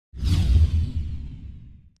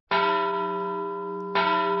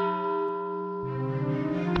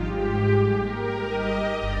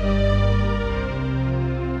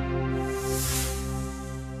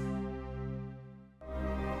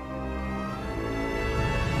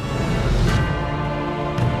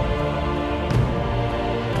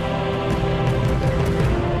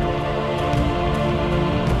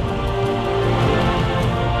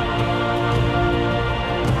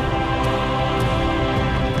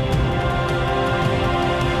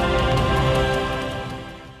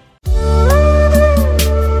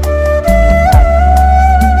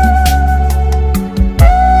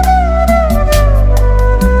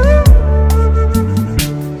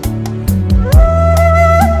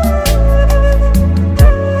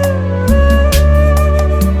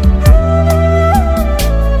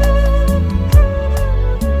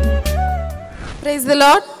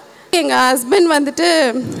Lord. எங்கள் husband வந்துட்டு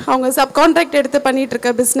அவங்க சப்கான்ட்ராக்ட் எடுத்து பண்ணிகிட்டு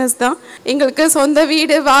இருக்க பிஸ்னஸ் தான். எங்களுக்கு சொந்த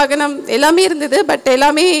வீடு வாகனம் எல்லாமே இருந்தது. பட்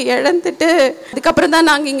எல்லாமே இழந்துட்டு அதுக்கப்புறம் தான்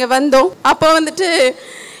நாங்கள் இங்கே வந்தோம். அப்போ வந்துட்டு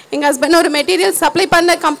எங்கள் ஹஸ்பண்ட் ஒரு மெட்டீரியல் சப்ளை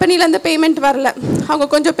பண்ண கம்பெனிலேருந்து பேமெண்ட் வரல. அவங்க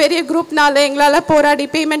கொஞ்சம் பெரிய குரூப்னால எங்களால் போராடி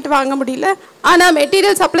பேமெண்ட் வாங்க முடியல. ஆனால்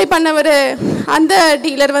மெட்டீரியல் சப்ளை பண்ணவர் அந்த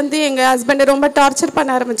டீலர் வந்து எங்கள் ஹஸ்பண்டை ரொம்ப டார்ச்சர் பண்ண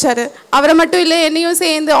ஆரம்பித்தார். அவரை மட்டும் இல்லை, என்னையும்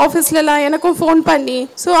சேர்ந்து ஆஃபீஸ்லலாம் எனக்கும் ஃபோன் பண்ணி,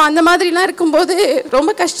 ஸோ அந்த மாதிரிலாம் இருக்கும்போது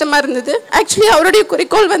ரொம்ப கஷ்டமாக இருந்தது. ஆக்சுவலி அவருடைய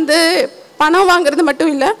குறிக்கோள் வந்து பணம் வாங்குறது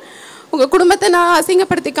மட்டும் இல்லை, உங்கள் குடும்பத்தை நான்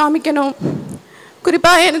அசிங்கப்படுத்தி காமிக்கணும்,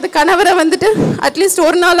 குறிப்பாக எனது கணவரை வந்துட்டு அட்லீஸ்ட்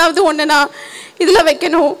ஒரு நாளாவது ஒன்று நான் இதில்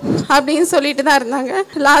வைக்கணும் அப்படின்னு சொல்லிட்டு தான் இருந்தாங்க.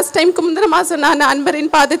 லாஸ்ட் டைமுக்கு முந்தின மாதம் நான்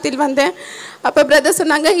அன்பரின் பாதத்தில் வந்தேன். அப்போ பிரதர்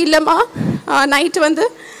சொன்னாங்க, இல்லைம்மா நைட்டு வந்து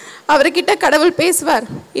அவர்கிட்ட கடவுள் பேசுவார்,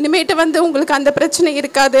 இனிமேட்டு வந்து உங்களுக்கு அந்த பிரச்சனை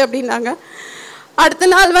இருக்காது அப்படின்னாங்க. அடுத்த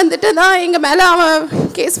நாள் வந்துட்டு தான் எங்கள் மேலே அவன்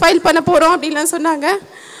கேஸ் ஃபைல் பண்ண போகிறோம் அப்படின்லாம் சொன்னாங்க.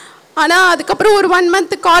 ஆனால் அதுக்கப்புறம் ஒரு 1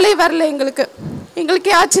 month காலே வரல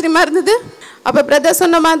எங்களுக்கே ஆச்சரியமாக இருந்தது. அப்போ பிரதர்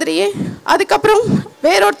சொன்ன மாதிரியே அதுக்கப்புறம்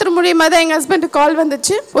வேறொருத்தர் மூலியமாக தான் எங்கள் ஹஸ்பண்டுக்கு கால்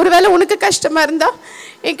வந்துச்சு. ஒருவேளை உனக்கு கஷ்டமாக இருந்தால்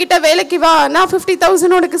என்கிட்ட வேலைக்கு வா, நான்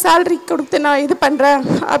 50,000 உனக்கு சேலரி கொடுத்து நான் இது பண்ணுறேன்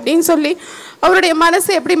அப்படின்னு சொல்லி அவருடைய மனசு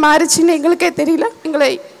எப்படி மாறிச்சுன்னு எங்களுக்கே தெரியல. எங்களை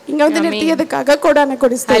இங்கே வந்து நிறுத்தியதுக்காக கோடான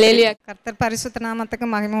கொடி. கர்த்தர் பரிசுத்த நாமத்துக்கு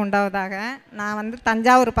மகிமை உண்டாவதாக. நான் வந்து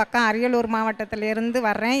தஞ்சாவூர் பக்கம் அரியலூர் மாவட்டத்திலேருந்து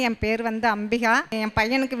வர்றேன். என் பேர் வந்து அம்பிகா. என்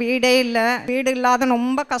பையனுக்கு வீடே இல்லை. வீடு இல்லாத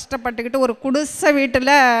ரொம்ப கஷ்டப்பட்டுக்கிட்டு ஒரு குடிசை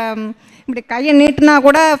வீட்டில் இப்படி கையை நீட்டினா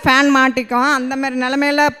கூட ஃபேன் மாட்டிக்கும். அந்த மாதிரி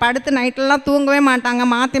நிலமையில படுத்து நைட்டெல்லாம் தூங்கவே மாட்டாங்க.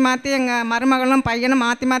 மாற்றி மாற்றி எங்கள் மருமகளும் பையனும்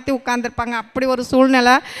மாற்றி மாற்றி உட்காந்துருப்பாங்க. அப்படி ஒரு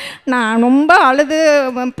சூழ்நிலை. நான் ரொம்ப அழுது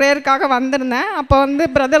ப்ரேயருக்காக வந்திருந்தேன். அப்போ வந்து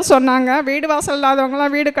பிரதர் சொன்னாங்க, வீடு வாசல்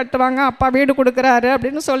இல்லாதவங்களாம் வீடு கட்டுவாங்க, அப்பா வீடு கொடுக்குறாரு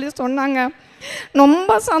அப்படின்னு சொன்னாங்க.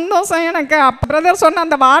 ரொம்ப சந்தோஷம் எனக்கு. பிரதர் சொன்ன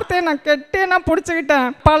அந்த வார்த்தையை நான் கெட்டே நான்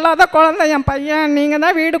பிடிச்சிக்கிட்டேன். பல்லாத குழந்தை என் பையன், நீங்கள்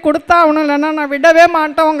தான் வீடு கொடுத்தா அவனும், இல்லைன்னா நான் விடவே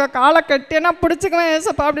மாட்டேன், உங்கள் காலை கெட்டே நான் பிடிச்சிக்குவேன்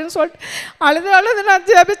ஏசப்பா அப்படின்னு சொல்லிட்டு அழுது நான்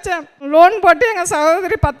ஜெபிச்சேன். லோன் போட்டு எங்கள்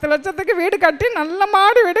சகோதரி 10 லட்சத்துக்கு வீடு கட்டி நல்ல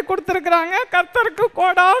மாடி வீடு கொடுத்துருக்குறாங்க. கர்த்தருக்கு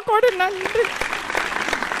கோடா கோடி நன்றி.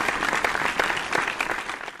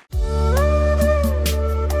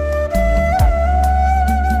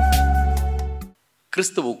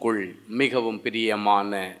 கிறிஸ்துவுக்குள் மிகவும்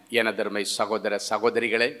பிரியமான எனதருமை சகோதர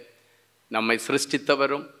சகோதரிகளே, நம்மை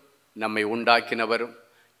சிருஷ்டித்தவரும் நம்மை உண்டாக்கினவரும்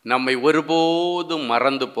நம்மை ஒருபோதும்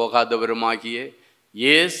மறந்து போகாதவருமாகிய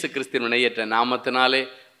இயேசு கிறிஸ்துவின் இணையற்ற நாமத்தினாலே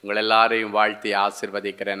உங்கள் எல்லாரையும் வாழ்த்தி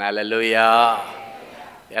ஆசீர்வதிக்கிறேன். அல்லேலூயா.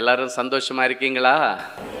 எல்லாரும் சந்தோஷமா இருக்கீங்களா?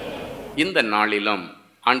 இந்த நாளிலும்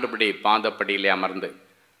ஆண்டவருடைய பாதப்படியிலே அமர்ந்து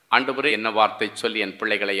ஆண்டவரே என்ன வார்த்தை சொல்லி என்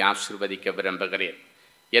பிள்ளைகளை ஆசீர்வதிக்க விரும்புகிறேன்.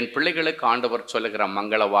 என் பிள்ளைகளுக்கு ஆண்டவர் சொல்லுகிற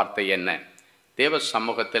மங்கள வார்த்தை என்ன? தேவ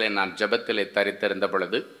சமூகத்திலே நான் ஜெபத்திலே தரித்திருந்த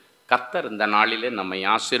பொழுது கர்த்தர் இந்த நாளிலே நம்மை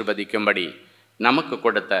ஆசீர்வதிக்கும்படி நமக்கு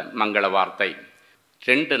கொடுத்த மங்கள வார்த்தை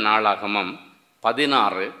 2 நாளாகமம்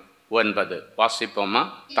 16:9 வாசிப்போமா?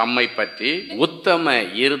 தம்மை பற்றி உத்தம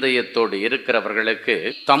இருதயத்தோடு இருக்கிறவர்களுக்கு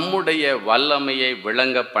தம்முடைய வல்லமையை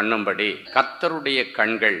விளங்க பண்ணும்படி கர்த்தருடைய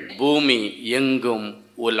கண்கள் பூமி எங்கும்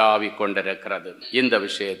உலாவி கொண்டிருக்கிறது. இந்த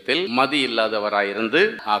விஷயத்தில் மதி இல்லாதவராயிருந்து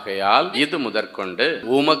ஆகையால் இது முதற்கொண்டு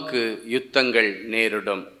உமக்கு யுத்தங்கள்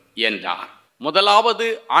நேரிடும் என்றார். முதலாவது,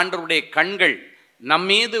 ஆண்டவருடைய கண்கள்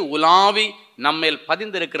நம்மீது உலாவி நம்மேல்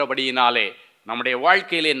பதிந்திருக்கிறபடியினாலே நம்முடைய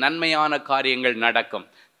வாழ்க்கையிலே நன்மையான காரியங்கள் நடக்கும்.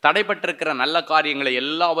 தடைபட்டிருக்கிற நல்ல காரியங்களை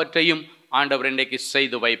எல்லாவற்றையும் ஆண்டவர் இன்றைக்கு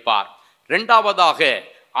செய்து வைப்பார். 2வதாக,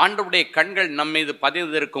 ஆண்டவருடைய கண்கள் நம்மீது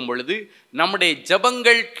பதிந்திருக்கும் பொழுது நம்முடைய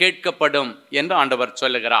ஜெபங்கள் கேட்கப்படும் என்று ஆண்டவர்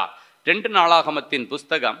சொல்லுகிறார். 2 நாளாகமத்தின்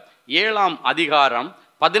புஸ்தகம் 7ஆம் அதிகாரம்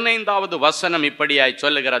 15வது வசனம் இப்படியாய்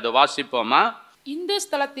சொல்லுகிறது. வாசிப்போமா? இந்த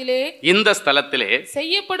ஸ்தலத்திலே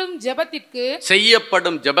செய்யப்படும்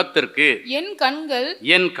ஜெபத்திற்கு என்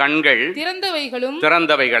கண்கள்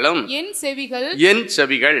திறந்தவைகளும் என்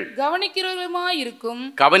செவிகள்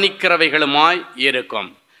கவனிக்கிறவைகளுமாய் இருக்கும்.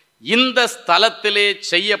 இந்த ஸ்தலத்திலே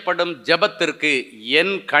செய்யப்படும் ஜெபத்திற்கு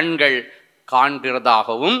என் கண்கள்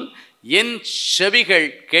காண்கிறதாகவும் என் செவிகள்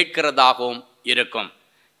கேட்கிறதாகவும் இருக்கும்.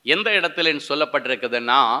 எந்த இடத்துல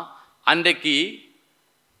சொல்லப்பட்டிருக்குதுன்னா, அன்றைக்கு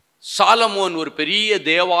சாலமோன் ஒரு பெரிய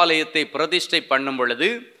தேவாலயத்தை பிரதிஷ்டை பண்ணும் பொழுது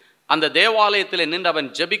அந்த தேவாலயத்தில் நின்று அவன்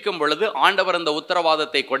ஜெபிக்கும் பொழுது ஆண்டவர் அந்த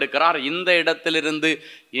உத்தரவாதத்தை கொடுக்கிறார். இந்த இடத்திலிருந்து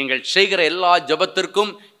நீங்கள் செய்கிற எல்லா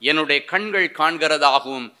ஜெபத்திற்கும் என்னுடைய கண்கள்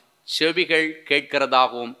காண்கிறதாகவும் செவிகள்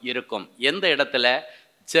கேட்கிறதாகவும் இருக்கும். எந்த இடத்துல?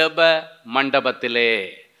 ஜெப மண்டபத்திலே,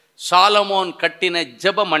 சாலமோன் கட்டின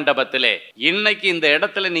ஜெப மண்டபத்திலே. இன்னைக்கு இந்த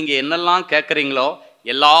இடத்துல நீங்க என்னெல்லாம் கேட்குறீங்களோ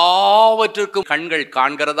எல்லாவற்றிற்கும் கண்கள்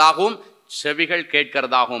காண்கிறதாகவும் செவிகள்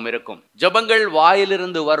கேட்கிறதாகவும் இருக்கும். ஜெபங்கள்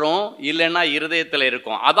வாயிலிருந்து வரும், இல்லைன்னா இருதயத்தில்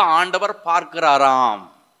இருக்கும். அதான் ஆண்டவர் பார்க்கிறாராம்.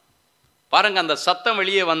 பாருங்க, அந்த சத்தம்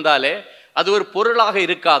வெளியே வந்தாலே அது ஒரு பொருளாக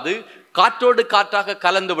இருக்காது, காற்றோடு காற்றாக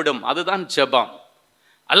கலந்து விடும். அதுதான் ஜெபம்.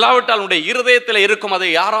 அல்லாவிட்டால் உடைய இருதயத்தில் இருக்கும், அதை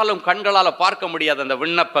யாராலும் கண்களால் பார்க்க முடியாது அந்த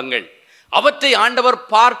விண்ணப்பங்கள். அவற்றை ஆண்டவர்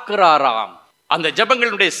பார்க்கிறாராம். அந்த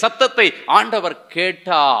ஜெபங்களுடைய சத்தத்தை ஆண்டவர்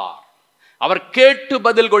கேட்டார். அவர் கேட்டு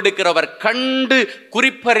பதில் கொடுக்கிறவர், கண்டு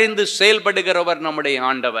குறிப்பறிந்து செயல்படுகிறவர் நம்முடைய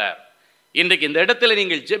ஆண்டவர். இன்றைக்கு இந்த இடத்துல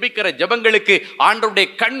நீங்கள் ஜெபிக்கிற ஜெபங்களுக்கு ஆண்டவருடைய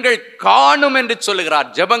கண்கள் காணும் என்று சொல்லுகிறார்.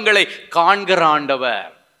 ஜெபங்களை காண்கிற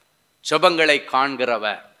ஆண்டவர், ஜெபங்களை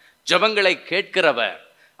காண்கிறவர், ஜெபங்களை கேட்கிறவர்,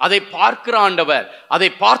 அதை பார்க்கிற ஆண்டவர், அதை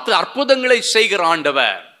பார்த்து அற்புதங்களை செய்கிற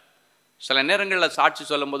ஆண்டவர். சில நேரங்களில் சாட்சி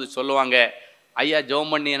சொல்லும் போது சொல்லுவாங்க, ஐயா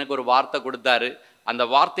ஜெபம் பண்ணி எனக்கு ஒரு வார்த்தை கொடுத்தாரு, அந்த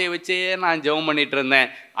வார்த்தையை வச்சே நான் ஜெபம் பண்ணிட்டு இருந்தேன்,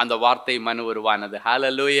 அந்த வார்த்தை மனு உருவானது.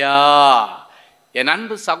 ஹல்லேலூயா. என்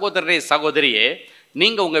அன்பு சகோதரரே சகோதரியே,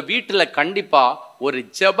 நீங்க உங்க வீட்டில் கண்டிப்பா ஒரு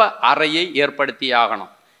ஜெப அறையை ஏற்படுத்தி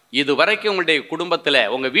ஆகணும். இது வரைக்கும் உங்களுடைய குடும்பத்தில்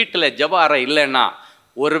உங்க வீட்டில் ஜெப அறை இல்லைன்னா,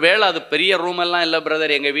 ஒருவேளை அது பெரிய ரூம் எல்லாம் இல்லை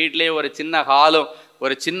பிரதர், எங்க வீட்டிலேயே ஒரு சின்ன ஹாலும்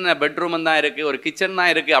ஒரு சின்ன பெட்ரூமும் தான் இருக்கு, ஒரு கிச்சன்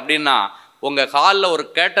தான் இருக்கு அப்படின்னா, உங்கள் ஹாலில் ஒரு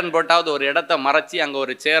கேட்டன் போட்டாவது ஒரு இடத்த மறைச்சி அங்கே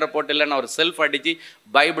ஒரு சேரை போட்டு இல்லைன்னா ஒரு செல்ஃப் அடித்து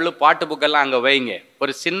பைபிள் பாட்டு புக்கெல்லாம் அங்கே வைங்க.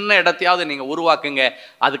 ஒரு சின்ன இடத்தையாவது நீங்கள் உருவாக்குங்க.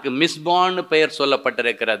 அதுக்கு மிஸ்பான்னு பெயர்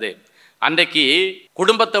சொல்லப்பட்டிருக்கிறது. அன்றைக்கு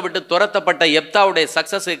குடும்பத்தை விட்டு துரத்தப்பட்ட எப்தாவுடைய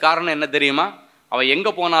சக்ஸஸுக்கு காரணம் என்ன தெரியுமா? அவன்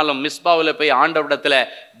எங்கே போனாலும் மிஸ்பாவில் போய் ஆண்டவரிடத்தில்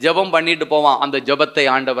ஜெபம் பண்ணிட்டு போவான். அந்த ஜெபத்தை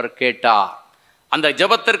ஆண்டவர் கேட்டார். அந்த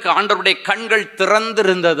ஜெபத்திற்கு ஆண்டவருடைய கண்கள்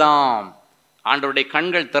திறந்திருந்ததாம். ஆண்டவருடைய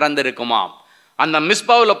கண்கள் திறந்திருக்குமாம். அந்த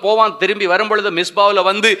மிஸ்பாவில் போவான், திரும்பி வரும்பொழுது மிஸ்பாவில்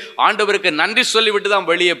வந்து ஆண்டவருக்கு நன்றி சொல்லிவிட்டு தான்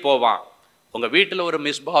வெளியே போவான். உங்கள் வீட்டில் ஒரு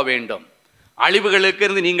மிஸ்பா வேண்டும். அழிவுகளுக்கு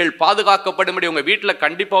இருந்து நீங்கள் பாதுகாக்கப்படும்படி உங்கள் வீட்டில்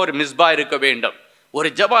கண்டிப்பாக ஒரு மிஸ்பா இருக்க வேண்டும். ஒரு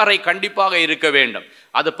ஜெப அறை கண்டிப்பாக இருக்க வேண்டும்.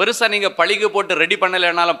 அது பெருசாக நீங்கள் பளிகு போட்டு ரெடி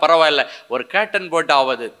பண்ணலைனாலும் பரவாயில்ல, ஒரு கேட்டன் போட்டு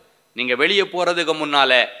ஆவது. நீங்கள் வெளியே போகிறதுக்கு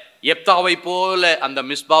முன்னால் எப்தாவை போல அந்த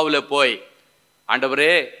மிஸ்பாவில் போய்,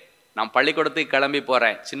 ஆண்டவரே நான் பள்ளிக்கூடத்துக்கு கிளம்பி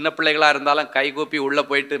போகிறேன், சின்ன பிள்ளைகளாக இருந்தாலும் கைகூப்பி உள்ளே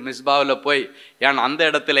போயிட்டு மிஸ்பாவில் போய், ஏன்னா அந்த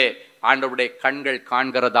இடத்துல ஆண்டவருடைய கண்கள்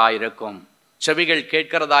காண்கிறதா இருக்கும், செவிகள்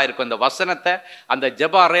கேட்கிறதா இருக்கும். இந்த வசனத்தை அந்த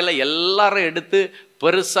ஜெப அறையில் எல்லாரும் எடுத்து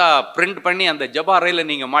பெருசாக பிரிண்ட் பண்ணி அந்த ஜெப அறையில்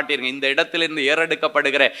நீங்கள் மாட்டிருங்க. இந்த இடத்திலிருந்து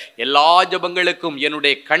ஏறெடுக்கப்படுகிற எல்லா ஜெபங்களுக்கும்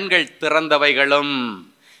என்னுடைய கண்கள் திறந்தவைகளும்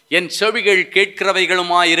என் செவிகள்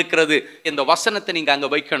கேட்கிறவைகளுமா இருக்கிறது. இந்த வசனத்தை நீங்கள்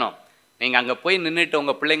அங்கே வைக்கணும். நீங்கள் அங்கே போய் நின்றுட்டு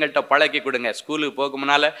உங்கள் பிள்ளைங்கள்ட்ட பழக்கி கொடுங்க. ஸ்கூலுக்கு போக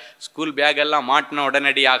முன்னால் ஸ்கூல் பேக்கெல்லாம் மாட்டின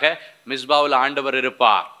உடனடியாக மிஸ்பாவில் ஆண்டவர்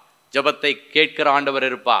இருப்பார், ஜெபத்தை கேட்கிற ஆண்டவர்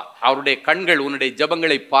இருப்பார். அவருடைய கண்கள் உன்னுடைய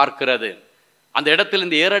ஜெபங்களை பார்க்கிறது. அந்த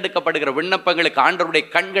இடத்திலிருந்து ஏறெடுக்கப்படுகிற விண்ணப்பங்களுக்கு ஆண்டவருடைய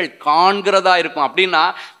கண்கள் காண்கிறதா இருக்கும். அப்படின்னா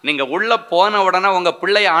நீங்கள் உள்ளே போன உடனே உங்கள்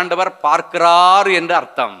பிள்ளைய ஆண்டவர் பார்க்கிறார் என்று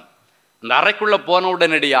அர்த்தம். அந்த அறைக்குள்ளே போன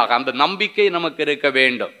உடனடியாக அந்த நம்பிக்கை நமக்கு இருக்க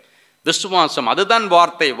வேண்டும். விசுவாசம், அதுதான்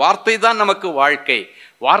வார்த்தை. வார்த்தை தான் நமக்கு வாழ்க்கை,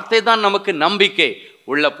 வார்த்தை தான் நமக்கு நம்பிக்கை.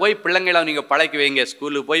 உள்ளே போய் பிள்ளைங்களை நீங்கள் பழக்கி வைங்க.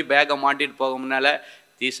 ஸ்கூலுக்கு போய் பேக்கை மாட்டிட்டு போக முன்னால்,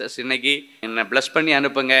 ஜீசஸ் இன்னைக்கு என்னை ப்ளஸ் பண்ணி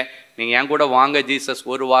அனுப்புங்க, நீங்கள் என் கூட வாங்க ஜீசஸ்,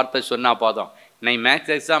 ஒரு வார்த்தை சொன்னால் போதும். இன்னைக்கு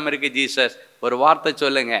மேக்ஸ் எக்ஸாம் இருக்குது ஜீசஸ், ஒரு வார்த்தை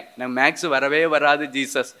சொல்லுங்க. எனக்கு மேக்ஸ் வரவே வராது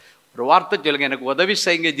ஜீசஸ், ஒரு வார்த்தை சொல்லுங்கள். எனக்கு உதவி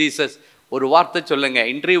செய்யுங்க ஜீசஸ், ஒரு வார்த்தை சொல்லுங்கள்.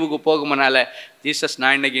 இன்டர்வியூவுக்கு போக முன்னால், ஜீசஸ்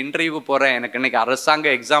நான் இன்னைக்கு இன்டர்வியூக்கு போகிறேன், எனக்கு இன்னைக்கு அரசாங்க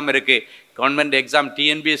எக்ஸாம் இருக்குது, கவர்மெண்ட் எக்ஸாம்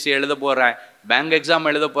டிஎன்பிஎஸ்சி எழுத போகிறேன், பேங்க் எக்ஸாம்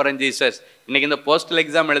எழுத போகிறேன் ஜீசஸ், இன்றைக்கி இந்த போஸ்டல்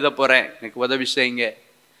எக்ஸாம் எழுத போகிறேன், எனக்கு உதவி செய்யுங்க.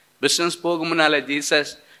 பிஸ்னஸ் போக முன்னால்,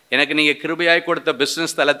 ஜீசஸ் எனக்கு நீங்கள் கிருபையாய் கொடுத்த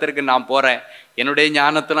பிஸ்னஸ் தளத்திற்கு நான் போகிறேன், என்னுடைய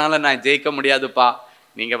ஞானத்தினால நான் ஜெயிக்க முடியாதுப்பா,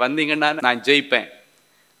 நீங்கள் வந்தீங்கன்னா நான் ஜெயிப்பேன்.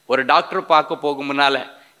 ஒரு டாக்டர் பார்க்க போக முன்னால்,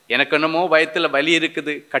 எனக்கு என்னமோ வயத்தில் வலி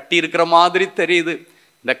இருக்குது, கட்டி இருக்கிற மாதிரி தெரியுது,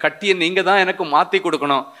 இந்த கட்டியை நீங்கள் தான் எனக்கு மாற்றி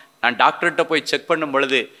கொடுக்கணும், நான் டாக்டர்கிட்ட போய் செக் பண்ணும்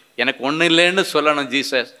பொழுது எனக்கு ஒன்றும் இல்லைன்னு சொல்லணும்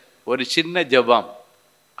ஜீசஸ். ஒரு சின்ன ஜெபம்,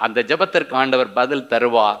 அந்த ஜெபத்திற்கு ஆண்டவர் பதில்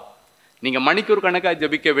தருவார். நீங்கள் மணிக்கூர் கணக்காக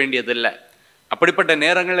ஜெபிக்க வேண்டியதில்லை. அப்படிப்பட்ட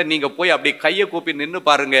நேரங்களில் நீங்கள் போய் அப்படி கையை கூப்பி நின்று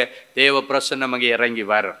பாருங்கள், தேவ பிரசன்னம் அங்கே இறங்கி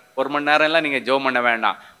வரும். ஒரு மணி நேரம்லாம் நீங்கள் ஜெபம் பண்ண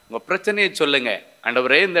வேண்டாம், உங்கள் பிரச்சனையை சொல்லுங்கள்.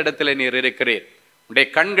 ஆண்டவரே இந்த இடத்துல நீர் இருக்கிறீர், உன்னுடைய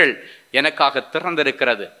கண்கள் எனக்காக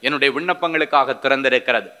திறந்திருக்கிறது, என்னுடைய விண்ணப்பங்களுக்காக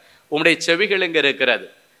திறந்திருக்கிறது, உன்னுடைய செவிகள் இங்கே இருக்கிறது.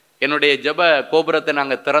 என்னுடைய ஜெப கோபுரத்தை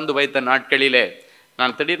நாங்கள் திறந்து வைத்த நாட்களிலே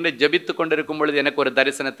நான் திடீர்னு ஜெபித்து கொண்டிருக்கும் பொழுது எனக்கு ஒரு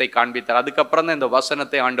தரிசனத்தை காண்பித்தார். அதுக்கப்புறம் தான் இந்த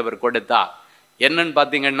வசனத்தை ஆண்டவர் கொடுத்தார். என்னன்னு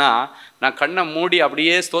பார்த்தீங்கன்னா, நான் கண்ணை மூடி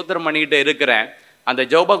அப்படியே ஸ்தோத்திரம் பண்ணிக்கிட்டு இருக்கிறேன். அந்த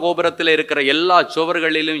ஜெப கோபுரத்தில் இருக்கிற எல்லா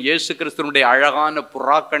சுவர்களிலும் இயேசு கிறிஸ்துவனுடைய அழகான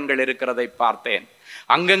புறாக்கண்கள் இருக்கிறதை பார்த்தேன்.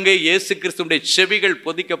 அங்கங்கே இயேசு கிறிஸ்துவனுடைய செவிகள்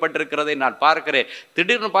பொதிக்கப்பட்டிருக்கிறதை நான் பார்க்கிறேன்.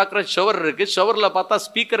 திடீர்னு பார்க்குற ஷவர் இருக்கு, ஷவரில் பார்த்தா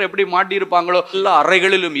ஸ்பீக்கர் எப்படி மாட்டியிருப்பாங்களோ, எல்லா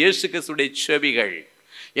அறைகளிலும் இயேசு கிறிஸ்துடைய செவிகள்,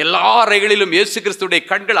 எல்லா அறைகளிலும் இயேசு கிறிஸ்துடைய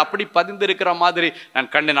கண்கள் அப்படி பதிந்திருக்கிற மாதிரி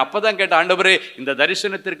நான் கண்டேன். அப்பதான் கேட்ட, ஆண்டவரே இந்த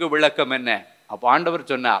தரிசனத்திற்கு விளக்கம் என்ன? அப்போ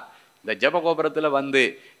ஆண்டவர் சொன்னார், இந்த ஜெப கோபுரத்தில் வந்து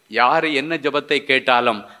யார் என்ன ஜெபத்தை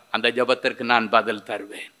கேட்டாலும் அந்த ஜெபத்திற்கு நான் பதில்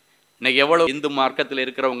தருவேன். இன்னைக்கு எவ்வளோ இந்து மார்க்கத்தில்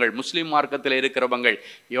இருக்கிறவங்க, முஸ்லீம் மார்க்கத்தில் இருக்கிறவங்க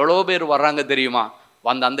எவ்வளோ பேர் வர்றாங்க தெரியுமா?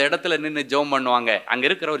 வந்து அந்த இடத்துல நின்று ஜெபம் பண்ணுவாங்க. அங்கே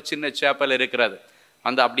இருக்கிற ஒரு சின்ன சேப்பல் இருக்கிறது,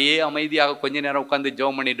 வந்து அப்படியே அமைதியாக கொஞ்ச நேரம் உட்காந்து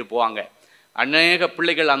ஜெபம் பண்ணிட்டு போவாங்க. அநேக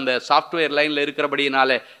பிள்ளைகள் அந்த சாஃப்ட்வேர் லைனில்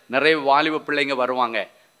இருக்கிறபடினால நிறைய வாலிப பிள்ளைங்க வருவாங்க.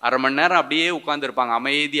 அரை மணி நேரம் அப்படியே உட்காந்துருப்பாங்க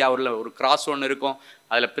அமைதியாக. அவரில் ஒரு கிராஸ் ஒன்று இருக்கும்,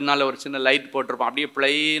 அதில் பின்னால் ஒரு சின்ன லைட் போட்டிருப்போம், அப்படியே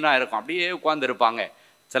பிளைனாக இருக்கும், அப்படியே உட்காந்துருப்பாங்க.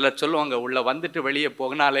 சிலர் சொல்லுவாங்க, உள்ளே வந்துட்டு வெளியே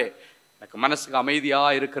போகினாலே எனக்கு மனசுக்கு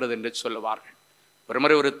அமைதியாக இருக்கிறது என்று சொல்லுவார்கள். ஒரு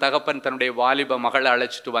முறை ஒரு தகப்பன் தன்னுடைய வாலிப மகளை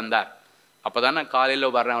அழைச்சிட்டு வந்தார். அப்போ தான் நான்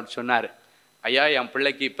காலையில் வர்றேன். அவர் சொன்னார், ஐயா என்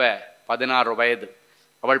பிள்ளைக்கு இப்போ 16 வயது,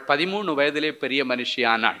 அவள் 13 வயதிலே பெரிய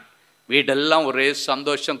மனுஷியானாள். வீடெல்லாம் ஒரே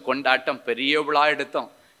சந்தோஷம், கொண்டாட்டம், பெரிய விழா எடுத்தோம்,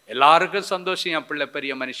 எல்லாருக்கும் சந்தோஷம். என் பிள்ளை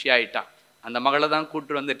பெரிய மனுஷி ஆயிட்டான். அந்த மகளை தான்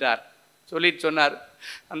கூப்பிட்டு வந்துட்டார். சொல்லிட்டு சொன்னார்,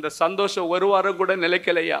 அந்த சந்தோஷம் ஒரு வாரம் கூட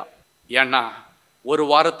நிலைக்கலையா. ஏன்னா ஒரு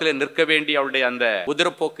வாரத்தில் நிற்க வேண்டிய அவளுடைய அந்த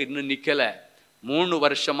உதிரப்போக்கு இன்னும் நிற்கலை. 3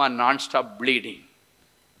 வருஷமா நான் ஸ்டாப் ப்ளீடிங்,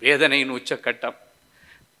 வேதனையின் உச்சக்கட்டம்.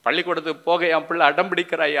 பள்ளிக்கூடத்துக்கு போக என் பிள்ளை அடம்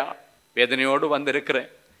பிடிக்கிறாயா, வேதனையோடு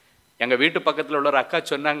வந்திருக்கிறேன். எங்கள் வீட்டு பக்கத்தில் உள்ள ஒரு அக்கா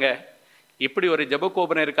சொன்னாங்க, இப்படி ஒரு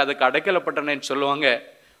ஜெபகோபுரம் இருக்குது, அதுக்கு அடைக்கலப்பட்டனேன்னு சொல்லுவாங்க,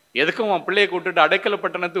 எதுக்கும் உன் பிள்ளையை கூப்பிட்டுட்டு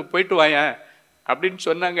அடைக்கலப்பட்டணத்துக்கு போயிட்டு வாயேன் அப்படின்னு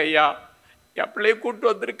சொன்னாங்க. ஐயா என் பிள்ளையை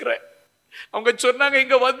கூப்பிட்டு வந்திருக்கிறேன். அவங்க சொன்னாங்க,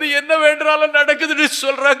 இங்கே வந்து என்ன வேண்டாலும் நடக்குதுன்னு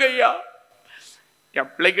சொல்கிறாங்க. ஐயா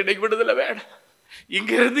என் பிள்ளைக்கு இன்னைக்கு விடுதலை வேணும்,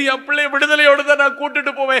 இங்கிருந்து என் பிள்ளைய விடுதலையோடு தான் நான்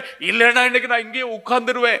கூட்டிட்டு போவேன், இல்லைன்னா இன்னைக்கு நான் இங்கேயே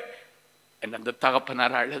உட்கார்ந்துருவேன். என்ன அந்த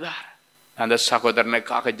தகப்பனார் அழுதார். அந்த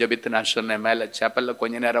சகோதரனுக்காக ஜெபித்து நான் சொன்னேன், மேலே சேப்பலில்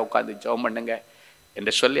கொஞ்ச நேரம் உட்காந்து ஜெபம் பண்ணுங்க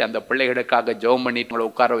என்று சொல்லி அந்த பிள்ளைகளுக்காக ஜெபம் பண்ணிட்டு உங்களை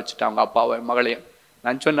உட்கார வச்சுட்டு அவங்க அப்பாவை மகளையும்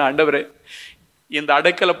நான் சொன்ன, ஆண்டவரே இந்த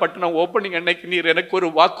அடைக்கலப்பட்டணம் ஓப்பனிங் அன்னைக்கு நீர் எனக்கு ஒரு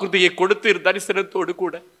வாக்குறுதியை கொடுத்து தரிசனத்தோடு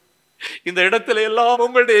கூட இந்த இடத்துல எல்லாம்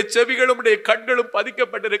உங்களுடைய செவிகளும் உடைய கண்களும்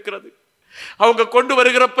பதிக்கப்பட்டிருக்கிறது. அவங்க கொண்டு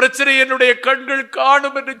வருகிற பிரச்சனை என்னுடைய கண்கள்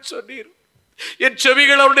காணும் என்று சொன்னீர், என்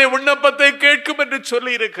செவிகள் அவருடைய விண்ணப்பத்தை கேட்கும் என்று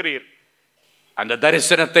சொல்லி இருக்கிறீர். அந்த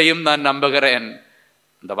தரிசனத்தையும் நான் நம்புகிறேன்,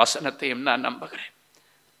 அந்த வசனத்தையும் நான் நம்புகிறேன்.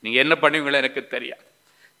 நீங்க என்ன பண்ணுவீங்களோ எனக்கு தெரியாது.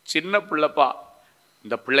 சின்ன பிள்ளைப்பா,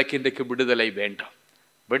 இந்த பிள்ளைக்கு இன்றைக்கு விடுதலை வேண்டும்,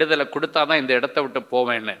 விடுதலை கொடுத்தாதான் இந்த இடத்தை விட்டு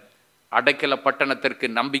போவேன்னு அடைக்கல பட்டணத்திற்கு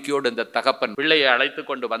நம்பிக்கையோடு இந்த தகப்பன் பிள்ளையை அழைத்து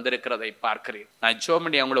கொண்டு வந்திருக்கிறதை பார்க்கிறேன். நான்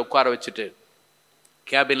ஜோமணி அவங்கள உட்கார வச்சுட்டு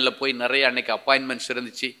கேபினில் போய் நிறைய அன்னைக்கு அப்பாயின்மெண்ட்ஸ்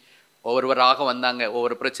இருந்துச்சு. ஒவ்வொருவராக வந்தாங்க,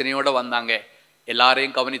 ஒவ்வொரு பிரச்சனையோடு வந்தாங்க,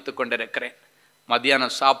 எல்லாரையும் கவனித்து கொண்டு இருக்கிறேன்.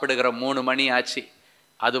 மத்தியானம் சாப்பிடுகிற 3 மணி ஆச்சு.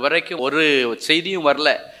 அது வரைக்கும் ஒரு செய்தியும் வரல.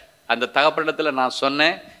 அந்த தகப்பனிடத்தில் நான்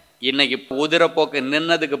சொன்னேன், இன்னைக்கு உதிரப்போக்கு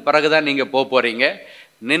நின்னதுக்கு பிறகுதான் நீங்கள் போகிறீங்க,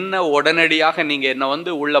 நின்ன உடனடியாக நீங்கள் என்னை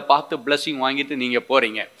வந்து உள்ளே பார்த்து பிளஸிங் வாங்கிட்டு நீங்கள்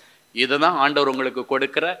போகிறீங்க, இதுதான் ஆண்டவர் உங்களுக்கு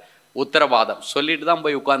கொடுக்குற உத்தரவாதம் சொல்லிட்டு தான்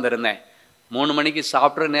போய் உட்கார்ந்துருந்தேன். 3 மணிக்கு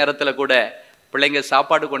சாப்பிட்ற நேரத்தில் கூட பிள்ளைங்க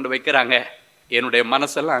சாப்பாடு கொண்டு வைக்கிறாங்க, என்னுடைய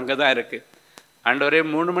மனசெல்லாம் அங்கே தான் இருக்குது. ஆண்டவரே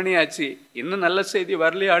 3 மணி ஆச்சு, இன்னும் நல்ல செய்தி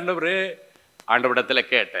வரலையே ஆண்டவரே. ஆண்டவரிடத்தில்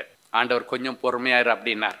கேட்டேன், ஆண்டவர் கொஞ்சம் பொறுமையாயிரு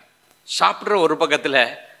அப்படின்னார். சாப்பிட்ற ஒரு பக்கத்தில்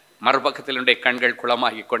மறுபக்கத்தில் என்னுடைய கண்கள்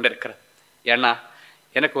குளமாகி கொண்டிருக்கிறது. ஏன்னா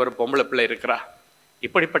எனக்கு ஒரு பொம்பளை பிள்ளை இருக்கிறா,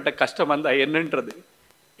 இப்படிப்பட்ட கஷ்டம் வந்தால் என்னன்றது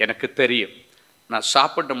எனக்கு தெரியும். நான்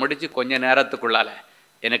சாப்பிட்டு முடித்து கொஞ்ச நேரத்துக்குள்ளால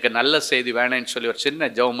எனக்கு நல்ல செய்தி வேணும்னு சொல்லி ஒரு சின்ன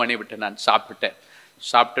ஜெபம் பண்ணி விட்டு நான்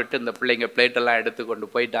சாப்பிட்டுட்டு இந்த பிள்ளைங்க பிளேட்டெல்லாம் எடுத்து கொண்டு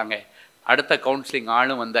போயிட்டாங்க. அடுத்த கவுன்சிலிங்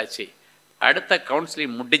ஆளும் வந்தாச்சு. அடுத்த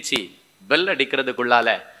கவுன்சிலிங் முடித்து பெல் அடிக்கிறதுக்குள்ளால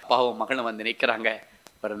அப்பாவும் மகளும் வந்து நிற்கிறாங்க.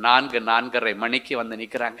 ஒரு 4-4:30 மணிக்கு வந்து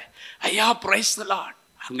நிற்கிறாங்க. ஐயா பிரைஸ் தி லார்ட்.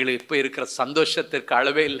 அவங்களுக்கு இப்போ இருக்கிற சந்தோஷத்திற்கு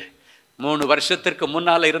அளவே இல்லை. 3 வருஷத்திற்கு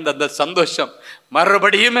முன்னால் இருந்த அந்த சந்தோஷம்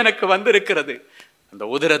மறுபடியும் எனக்கு வந்திருக்கிறது. அந்த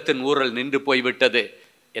உதிரத்தின் ஊரல் நின்று போய்விட்டது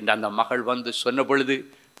என்று அந்த மகள் வந்து சொன்ன பொழுது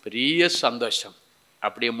பெரிய சந்தோஷம்.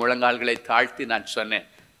 அப்படியே முழங்கால்களை தாழ்த்தி நான் சொன்னேன்,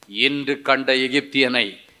 இன்று கண்ட எகிப்தியனை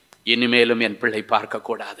இனிமேலும் என் பிள்ளை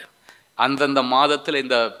பார்க்கக்கூடாது. அந்தந்த மாதத்தில்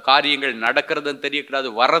இந்த காரியங்கள் நடக்கிறதும் தெரியக்கூடாது,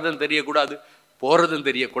 வர்றதும் தெரியக்கூடாது, போகிறதும்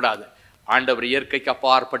தெரியக்கூடாது. ஆண்டவர் இயற்கைக்கு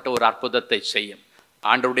அப்பாற்பட்ட ஒரு அற்புதத்தை செய்யும்.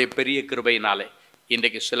 ஆண்டவருடைய பெரிய கிருபையினாலே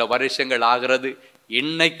இன்றைக்கு சில வருஷங்கள் ஆகிறது,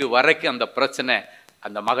 இன்னைக்கு வரைக்கும் அந்த பிரச்சனை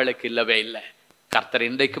அந்த மகளுக்கு இல்லவே இல்லை. கர்த்தர்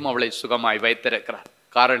இன்றைக்கும் அவளை சுகமாய் வைத்திருக்கிறார்.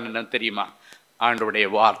 காரணம் என்ன தெரியுமா? ஆண்டவருடைய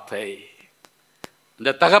வார்த்தை.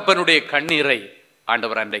 இந்த தகப்பனுடைய கண்ணீரை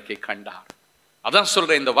ஆண்டவர் அன்றைக்கு கண்டார். அதான்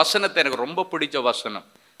சொல்றேன், இந்த வசனத்தை எனக்கு ரொம்ப பிடிச்ச வசனம்.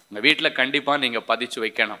 உங்கள் வீட்டில் கண்டிப்பாக நீங்கள் பதிச்சு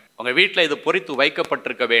வைக்கணும். உங்கள் வீட்டில் இது பொறித்து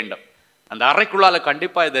வைக்கப்பட்டிருக்க வேண்டும். அந்த அறைக்குள்ளால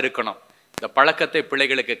கண்டிப்பாக இது இருக்கணும். இந்த பழக்கத்தை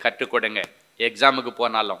பிள்ளைகளுக்கு கற்றுக் கொடுங்க. எக்ஸாமுக்கு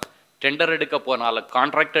போனாலும், டெண்டர் எடுக்க போனாலும்,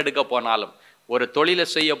 கான்ட்ராக்ட் எடுக்க போனாலும், ஒரு தொழிலை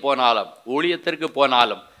செய்ய போனாலும், ஊழியத்திற்கு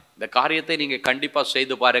போனாலும் இந்த காரியத்தை நீங்கள் கண்டிப்பாக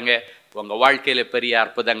செய்து பாருங்க. உங்கள் வாழ்க்கையில் பெரிய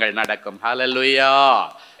அற்புதங்கள் நடக்கும். ஹல்லேலூயா.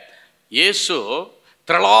 இயேசு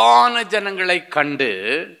திரளான ஜனங்களை கண்டு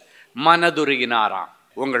மனதுருகினாராம்.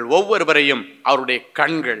 உங்கள் ஒவ்வொருவரையும் அவருடைய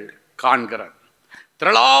கண்கள் காண்கிறார்.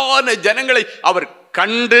 திரளான ஜனங்களை அவர்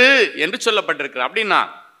கண்டு என்று சொல்லப்பட்டிருக்கிறார். அப்படின்னா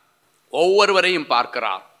ஒவ்வொருவரையும்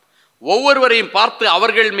பார்க்கிறார். ஒவ்வொருவரையும் பார்த்து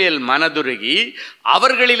அவர்கள் மேல் மனதுருகி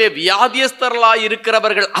அவர்களிலே வியாதியஸ்தர்களாய்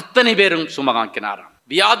இருக்கிறவர்கள் அத்தனை பேரும் சுகமாக்கினாராம்.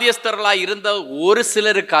 வியாதியஸ்தர்களாய் இருந்த ஒரு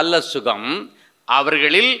சிலருக்கு அல்ல சுகம்,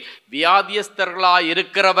 அவர்களில் வியாதியஸ்தர்களாய்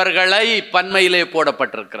இருக்கிறவர்களை பன்மையிலே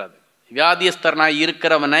போடப்பட்டிருக்கிறது. வியாதியஸ்தரனாய்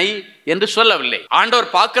இருக்கிறவனை என்று சொல்லவில்லை. ஆண்டவர்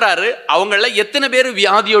பார்க்கிறாரு அவங்கள எத்தனை பேர்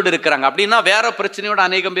வியாதியோடு இருக்கிறாங்க. அப்படின்னா வேற பிரச்சனையோடு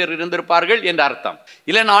அநேகம் பேர் இருந்திருப்பார்கள் என்று அர்த்தம்.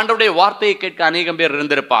 இல்லைன்னா ஆண்டவருடைய வார்த்தையை கேட்க அநேகம் பேர்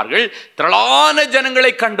இருந்திருப்பார்கள். திரளான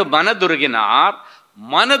ஜனங்களை கண்டு மனதுருகினார்.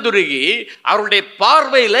 மனதுருகி அவருடைய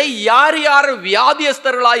பார்வையில யார் யார்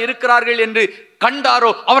வியாதியஸ்தர்களாய் இருக்கிறார்கள் என்று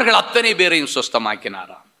கண்டாரோ அவர்கள் அத்தனை பேரையும்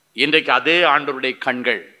சுஸ்தமாக்கினாராம். இன்றைக்கு அதே ஆண்டவருடைய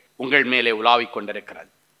கண்கள் உங்கள் மேலே உலாவிக் கொண்டிருக்கிறது.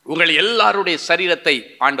 உங்கள் எல்லாருடைய சரீரத்தை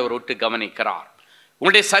ஆண்டவர் ஒட்டு கவனிக்கிறார்.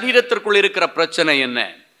 உங்களுடைய சரீரத்திற்குள் இருக்கிற பிரச்சனை என்ன,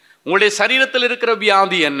 உங்களுடைய சரீரத்தில் இருக்கிற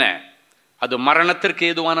வியாதி என்ன, அது மரணத்திற்கு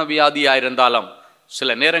ஏதுவான வியாதியா இருந்தாலும்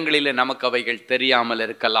சில நேரங்களில் நமக்கு அவைகள் தெரியாமல்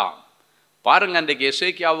இருக்கலாம். பாருங்க, அன்றைக்கு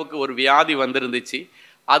எசேக்கியாவுக்கு ஒரு வியாதி வந்திருந்துச்சு.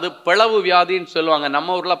 அது பிளவு வியாதின்னு சொல்லுவாங்க.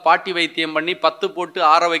 நம்ம ஊர்ல பாட்டி வைத்தியம் பண்ணி 10 போட்டு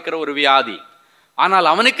ஆற வைக்கிற ஒரு வியாதி. ஆனால்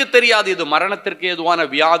அவனுக்கு தெரியாது இது மரணத்திற்கு ஏதுவான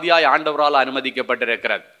வியாதியாய் ஆண்டவரால்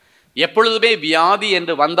அனுமதிக்கப்பட்டிருக்கிறது. எப்பொழுதுமே வியாதி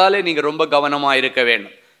என்று வந்தாலே நீங்க ரொம்ப கவனமா இருக்க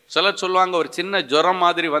வேண்டும். சிலர் சொல்லுவாங்க ஒரு சின்ன ஜுரம்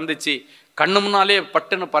மாதிரி வந்துச்சு, கண்ணு முன்னாலே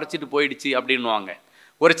பட்டுன்னு பறிச்சிட்டு போயிடுச்சு அப்படின்வாங்க.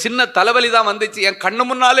 ஒரு சின்ன தலைவலி தான் வந்துச்சு, என் கண்ணு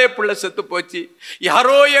முன்னாலே பிள்ளை செத்து போச்சு,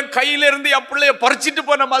 யாரோ என் கையில இருந்து என் பிள்ளைய பறிச்சிட்டு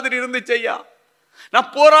போன மாதிரி இருந்துச்சு ஐயா,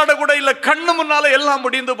 நான் போராட கூட இல்லை, கண்ணு முன்னால எல்லாம்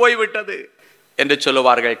முடிந்து போய்விட்டது என்று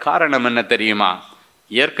சொல்லுவார்கள். காரணம் என்ன தெரியுமா?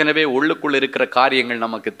 ஏற்கனவே உள்ளுக்குள்ள இருக்கிற காரியங்கள்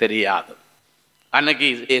நமக்கு தெரியாது. அன்னைக்கு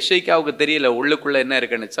எசேக்கியாவுக்கு தெரியல உள்ளுக்குள்ள என்ன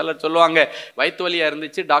இருக்குன்னு. சிலர் சொல்லுவாங்க வயிற்று வலியா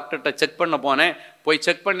இருந்துச்சு, டாக்டர்கிட்ட செக் பண்ண போனேன், போய்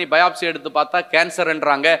செக் பண்ணி பயாப்சி எடுத்து பார்த்தா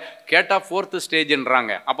கேன்சர்ன்றாங்க, கேட்டா 4th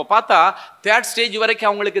ஸ்டேஜ்ன்றாங்க. அப்ப பார்த்தா 3rd ஸ்டேஜ் வரைக்கும்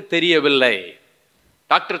அவங்களுக்கு தெரியவில்லை.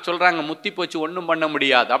 டாக்டர் சொல்றாங்க முத்தி போச்சு, ஒன்றும் பண்ண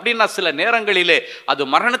முடியாது அப்படின்னா சில நேரங்களிலே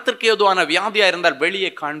அது மரணத்திற்கு ஏதுவான வியாதியா இருந்தால்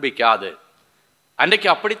வெளியே காண்பிக்காது. அன்றைக்கு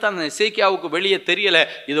அப்படித்தான் எசேக்கியாவுக்கு வெளியே தெரியல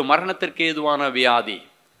இது மரணத்திற்கு ஏதுவான வியாதி.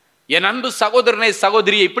 என் அன்பு சகோதரனை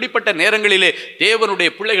சகோதரியை, இப்படிப்பட்ட நேரங்களிலே தேவனுடைய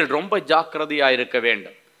பிள்ளைகள் ரொம்ப ஜாக்கிரதையா இருக்க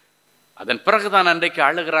வேண்டும். அதன் பிறகுதான் அன்றைக்கு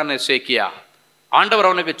அழுகிறான் எசேக்கியா. ஆண்டவர்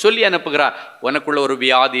அவனுக்கு சொல்லி அனுப்புகிறார், உனக்குள்ள ஒரு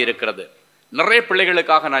வியாதி இருக்கிறது. நிறைய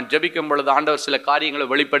பிள்ளைகளுக்காக நான் ஜெபிக்கும் பொழுது ஆண்டவர் சில காரியங்களை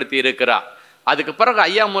வெளிப்படுத்தி இருக்கிறார். அதுக்கு பிறகு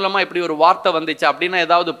ஐயா மூலமா இப்படி ஒரு வார்த்தை வந்துச்சு அப்படின்னா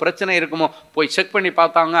ஏதாவது பிரச்சனை இருக்குமோ, போய் செக் பண்ணி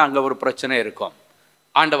பார்த்தாங்க, அங்க ஒரு பிரச்சனை இருக்கும்.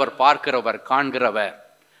 ஆண்டவர் பார்க்கிறவர், காண்கிறவர்,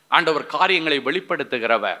 ஆண்டவர் காரியங்களை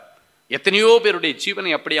வெளிப்படுத்துகிறவர். எத்தனையோ பேருடைய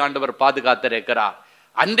ஜீவனை அப்படி ஆண்டவர் பாதுகாத்திருக்கிறார்.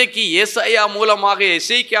 அன்றைக்கு ஏசாயா மூலமாக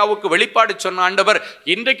எசேக்கியாவுக்கு வெளிப்பாடு சொன்ன ஆண்டவர்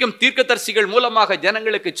இன்றைக்கும் தீர்க்கதரிசிகள் மூலமாக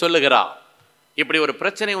ஜனங்களுக்கு சொல்லுகிறார், இப்படி ஒரு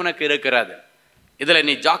பிரச்சனை உனக்கு இருக்கிறது, இதுல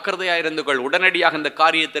நீ ஜாக்கிரதையா இருந்து கொள், உடனடியாக இந்த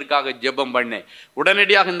காரியத்திற்காக ஜெபம் பண்ணு,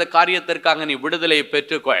 உடனடியாக இந்த காரியத்திற்காக நீ விடுதலையை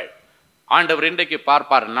பெற்றுக்கொள். ஆண்டவர் இன்றைக்கு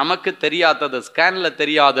பார்ப்பார். நமக்கு தெரியாதது, ஸ்கேன்ல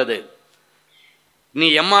தெரியாதது, நீ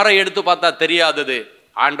எம்ஆர்ஐ எடுத்து பார்த்தா தெரியாதது,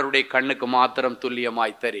 ஆண்டவருடைய கண்ணுக்கு மாத்திரம்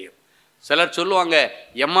துல்லியமாய் தெரியும். சிலர் சொல்லுவாங்க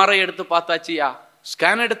எம்ஆர்ஐ எடுத்து பார்த்தாச்சியா,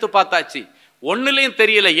 ஸ்கேன் எடுத்து பார்த்தாச்சு, ஒன்னுலையும்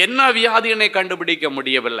தெரியல, என்ன வியாதியினை கண்டுபிடிக்க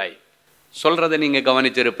முடியவில்லை. சொல்றதை நீங்க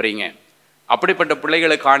கவனிச்சிருப்பீங்க. அப்படிப்பட்ட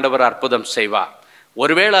பிள்ளைகளுக்கு ஆண்டவர் அற்புதம் செய்வார்.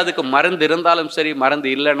 ஒருவேளை அதுக்கு மருந்து இருந்தாலும் சரி, மருந்து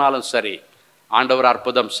இல்லைனாலும் சரி, ஆண்டவர்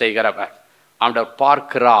அற்புதம் செய்கிறவர். ஆண்டவர்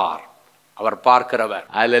பார்க்கிறார், அவர் பார்க்கிறவர்.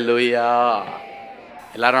 அல்லேலூயா.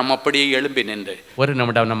 எல்லாரும் நம்ம அப்படியே எழும்பி நின்று ஒரு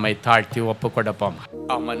நிமிடம் நம்மை தாழ்த்தி ஒப்பு கொடுப்போம்.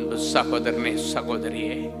 அன்பு சகோதரனே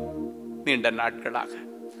சகோதரியே, நீண்ட நாட்களாக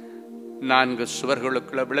 4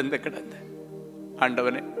 சுவர்களுக்குள்ள விழுந்து கிடந்த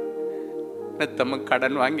ஆண்டவனே, நித்தமும்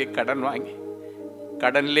கடன் வாங்கி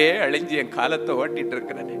கடன்லே அழிஞ்சு என் காலத்தை ஓட்டிட்டு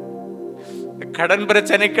இருக்கிறேனே, கடன்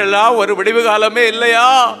பிரச்சனைக்கெல்லாம் ஒரு விடிவு காலமே இல்லையா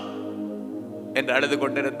என்று அழுது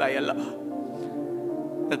கொண்டிருந்தாயெல்லாம்,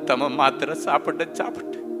 நித்தமும் மாத்திரை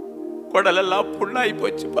சாப்பிட்டு குடலெல்லாம் புண்ணாய்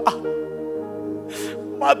போச்சுப்பா,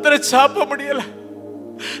 மாத்திரை சாப்பிட முடியல,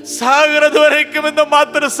 சாகிறது வரைக்கும் இந்த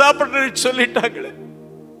மாத்திரை சாப்பிட சொல்லிட்டாங்களே,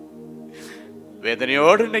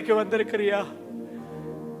 வேதனையோடு இன்னைக்கு வந்திருக்கிறியா?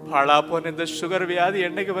 பாழா போன இந்த சுகர் வியாதி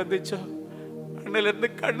என்னைக்கு வந்துச்சோ அண்ணில இருந்து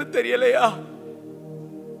கண்ணு தெரியலையா?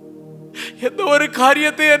 எந்த ஒரு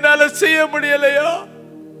காரியத்தை என்னால செய்ய முடியலையா?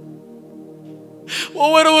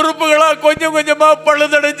 ஒவ்வொரு உறுப்புகளா கொஞ்சம் கொஞ்சமா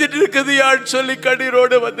பழுதடைஞ்சிட்டு இருக்குது யான்னு சொல்லி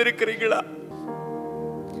கண்ணீரோடு வந்திருக்கிறீங்களா?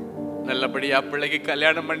 நல்லபடியா பிள்ளைக்கு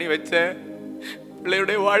கல்யாணம் பண்ணி வச்ச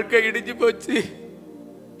பிள்ளையுடைய வாழ்க்கை இடிஞ்சு போச்சு,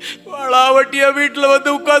 வாழாவட்டியா வீட்டுல வந்து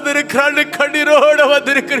உட்கார்ந்து இருக்கிறான்னு கண்ணீரோட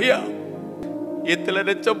வந்திருக்கிறியா? எத்தனை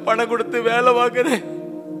லட்சம் பணம் கொடுத்து வேலை வாங்குறேன்,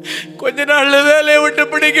 கொஞ்ச நாள்ல வேலையை விட்டு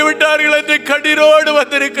பிடிக்க விட்டார்கள் என்று கண்ணீரோடு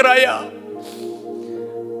வந்திருக்கிறாயா?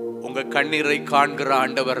 உங்க கண்ணீரை காண்கிற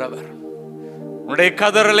ஆண்டவர் அவர், உன்னுடைய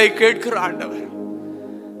கதறலை கேட்கிற ஆண்டவர்.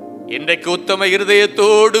 இன்றைக்கு உத்தம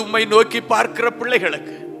இருதயத்தோடு உம்மை நோக்கி பார்க்கிற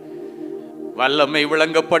பிள்ளைகளுக்கு வல்லமை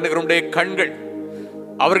விளங்க பண்ணுகிற கண்கள்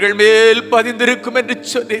அவர்கள் மேல் பதிந்திருக்கும் என்று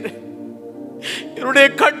சொன்னீர். என்னுடைய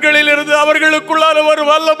கண்களில் இருந்து அவர்களுக்குள்ளான ஒரு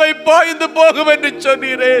வல்லமை பாய்ந்து போகும் என்று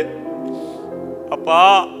சொன்னீரே. அப்பா,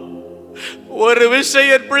 ஒரு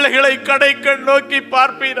விஷயம் பிள்ளைகளை கடைக்கண் நோக்கி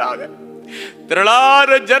பார்ப்பீராக. திரளான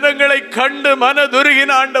ஜனங்களை கண்டு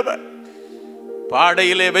மனதுருகின ஆண்டவர்,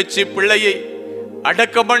 பாடையிலே வச்சு பிள்ளையை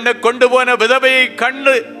அடக்கம் பண்ண கொண்டு போன விதவையை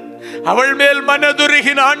கண்டு அவள் மேல்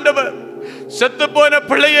மனதுருகின ஆண்டவர், செத்து போன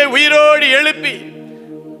பிள்ளையை உயிரோடு எழுப்பி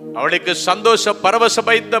அவளுக்கு சந்தோஷ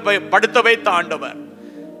படுத்த வைத்த ஆண்டவர்,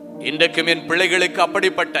 இன்றைக்கும் என் பிள்ளைகளுக்கு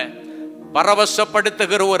அப்படிப்பட்ட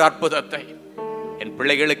பரவசப்படுத்துகிற ஒரு அற்புதத்தை என்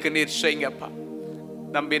பிள்ளைகளுக்கு நீர் செய்யுங்கப்பா.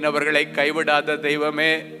 நம்பினவர்களை கைவிடாத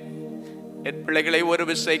தெய்வமே, என் பிள்ளைகளை ஒரு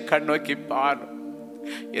விசை கண்ணோக்கி பார்.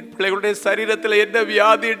 என் பிள்ளைகளுடைய சரீரத்தில் என்ன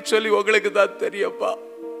வியாதின்னு சொல்லி உங்களுக்கு தான் தெரியப்பா.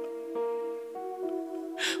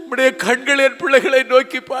 உடைய கண்கள் என் பிள்ளைகளை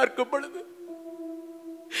நோக்கி பார்க்கும் பொழுது,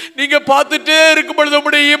 நீங்க பார்த்துட்டே இருக்கும் பொழுது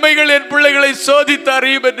உடைய இமைகள் என் பிள்ளைகளை சோதித்து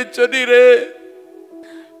அறியும் என்று சொன்னீரே.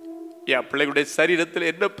 என் பிள்ளைகளுடைய சரீரத்தில்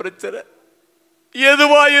என்ன பிரச்சனை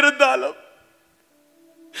எதுவா இருந்தாலும்,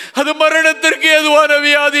 அது மரணத்திற்கு எதுவான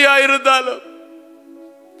வியாதியா இருந்தாலும்,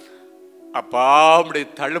 அப்பா உடைய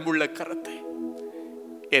தழும்புள்ள கரத்தை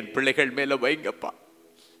என் பிள்ளைகள் மேல வைங்கப்பா.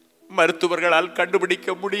 மருத்துவர்களால் கண்டுபிடிக்க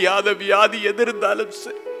முடியாத வியாதி எது இருந்தாலும்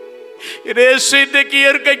சரி, இன்றைக்கு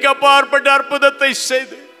இயற்கைக்கு அப்பாற்பட்ட அற்புதத்தை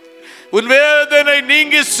செய்து உன் வேதனை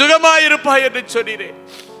நீங்கி சுகமாயிருப்பாய் என்று சொன்னீரே.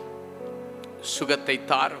 சுகத்தை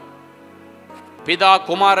தாரும் பிதா,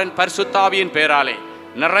 குமாரன், பரிசுத்தாவியின் பேராலே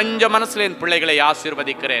நிறைஞ்ச மனசுல என் பிள்ளைகளை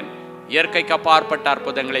ஆசீர்வதிக்கிறேன். இயற்கைக்கு அப்பாற்பட்ட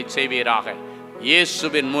அற்புதங்களை செய்வீராக,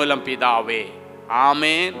 இயேசுவின் மூலம் பிதாவே.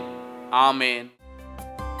 ஆமேன், ஆமேன்.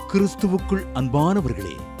 கிறிஸ்துவுக்குள்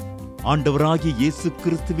அன்பானவர்களே, ஆண்டவராகிய இயேசு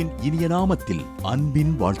கிறிஸ்துவின் இனிய நாமத்தில்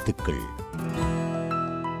அன்பின் வாழ்த்துக்கள்.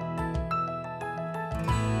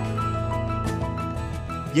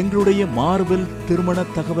 எங்களுடைய மார்வெல் திருமண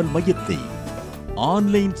தகவல் மையத்தை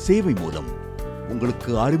ஆன்லைன் சேவை மூலம்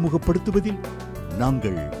உங்களுக்கு அறிமுகப்படுத்துவதில்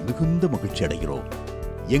நாங்கள் மிகுந்த மகிழ்ச்சி அடைகிறோம்.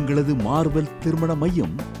 எங்களது மார்வெல் திருமண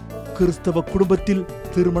மையம் கிறிஸ்தவ குடும்பத்தில்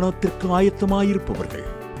திருமணத்திற்கு ஆயத்தமாயிருப்பவர்கள்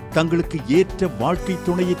தங்களுக்கு ஏற்ற வாழ்க்கை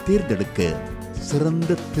துணையை தேர்ந்தெடுக்க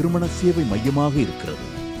சிறந்த திருமண சேவை மையமாக இருக்கிறது.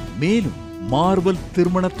 மேலும் மார்வெல்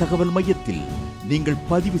திருமண தகவல் மையத்தில் நீங்கள்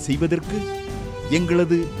பதிவு செய்வதற்கு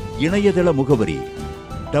எங்களது இணையதள முகவரி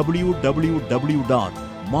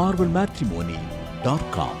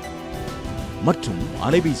www.marvelmatrimony.com மற்றும்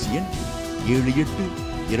அலைபேசி எண்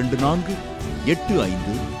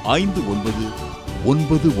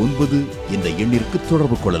 7824855999 என்ற எண்ணிற்கு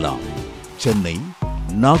தொடர்பு கொள்ளலாம். சென்னை,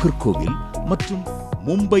 நாகர்கோவில் மற்றும்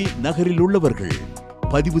மும்பை நகரில் உள்ளவர்கள்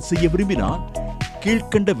பதிவு செய்ய விரும்பினால்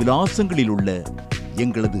கீழ்கண்ட விலாசங்களில் உள்ள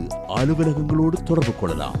எங்களது அலுவலகங்களோடு தொடர்பு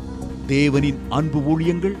கொள்ளலாம். தேவனின் அன்பு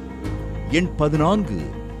ஊழியங்கள் எண் 14,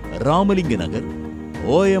 ராமலிங்க நகர்,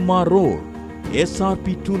 OMR ரோட், SRP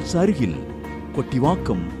டூல்ஸ் அருகில்,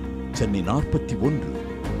 கொட்டிவாக்கம், சென்னை 41.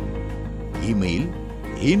 Email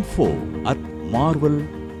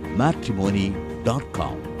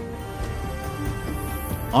info@marvelmatrimony.com.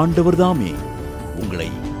 ஆண்டவர்தாமே உங்களை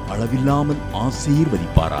அளவில்லாமல்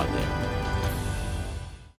ஆசீர்வதிப்பாராக.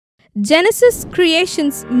 Genesis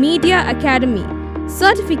Creations Media Academy,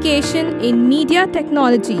 Certification in Media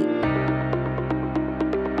Technology.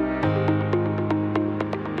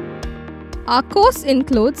 Our course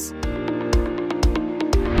includes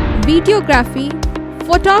videography,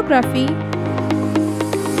 photography,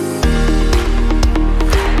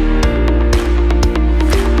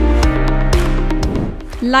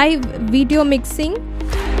 live video mixing,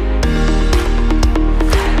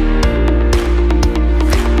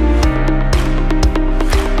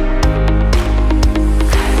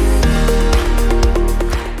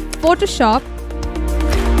 Photoshop,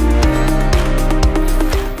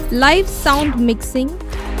 live sound mixing,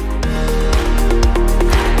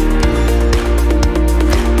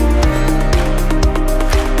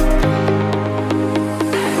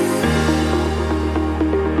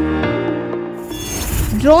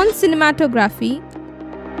 drone cinematography,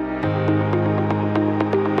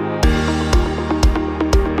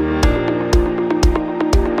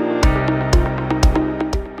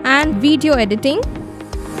 and video editing.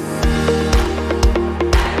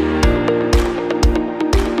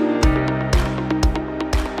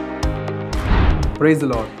 Praise the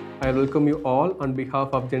Lord. I welcome you all on behalf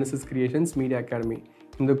of Genesis Creations Media Academy.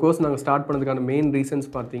 இந்த course நாங்கள் start பண்ணதுக்கான main reasons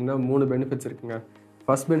பார்த்தீங்கன்னா 3 benefits இருக்குங்க.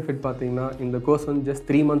 First benefit பார்த்தீங்கன்னா இந்த course வந்து just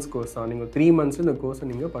 3 months course தான். நீங்கள் 3 months இந்த கோர்ஸை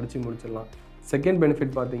நீங்கள் படித்து முடிச்சிடலாம். செகண்ட்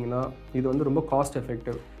பெனிஃபிட் பார்த்தீங்கன்னா இது வந்து ரொம்ப காஸ்ட்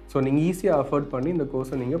எஃபெக்டிவ். ஸோ நீங்கள் ஈஸியாக அஃபோர்ட் பண்ணி இந்த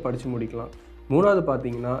கோர்ஸை நீங்கள் படித்து முடிக்கலாம். மூணாவது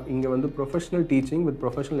பார்த்தீங்கன்னா இங்கே வந்து professional teaching with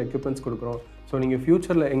professional equipments கொடுக்குறோம். ஸோ நீங்கள்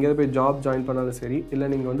ஃப்யூச்சரில் எங்கேயாவது போய் ஜாப் ஜாயின் பண்ணாலும் சரி, இல்லை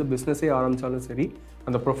நீங்கள் வந்து பிஸ்னஸே ஆரம்பித்தாலும் சரி,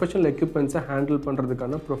 அந்த ப்ரொஃபஷனல் எக்யூப்மெண்ட்ஸை ஹேண்டில்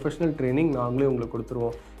பண்ணுறதுக்கான ப்ரொஃபஷனல் ட்ரைனிங் நாங்களே உங்களுக்கு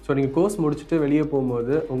கொடுத்துருவோம். ஸோ நீங்கள் கோர்ஸ் முடிச்சுட்டு வெளியே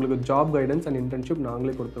போகும்போது உங்களுக்கு ஜாப் கைடன்ஸ் அண்ட் இன்டர்ன்ஷிப்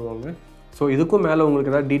நாங்களே கொடுத்துருவோங்க. ஸோ இதுக்கும் மேலே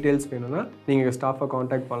உங்களுக்கு ஏதாவது டீட்டெயில்ஸ் வேணும்னா நீங்கள் ஸ்டாஃபை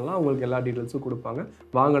காண்டாக்ட் பண்ணலாம், உங்களுக்கு எல்லா டீட்டெயில்ஸும் கொடுப்பாங்க.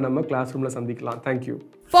 வாங்க நம்ம கிளாஸ் ரூமில் சந்திக்கலாம். Thank you.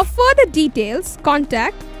 For further details,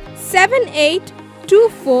 contact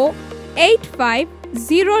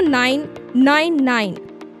 7824850999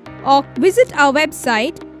 or visit our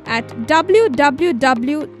website at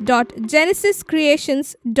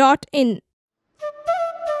www.genesiscreations.in.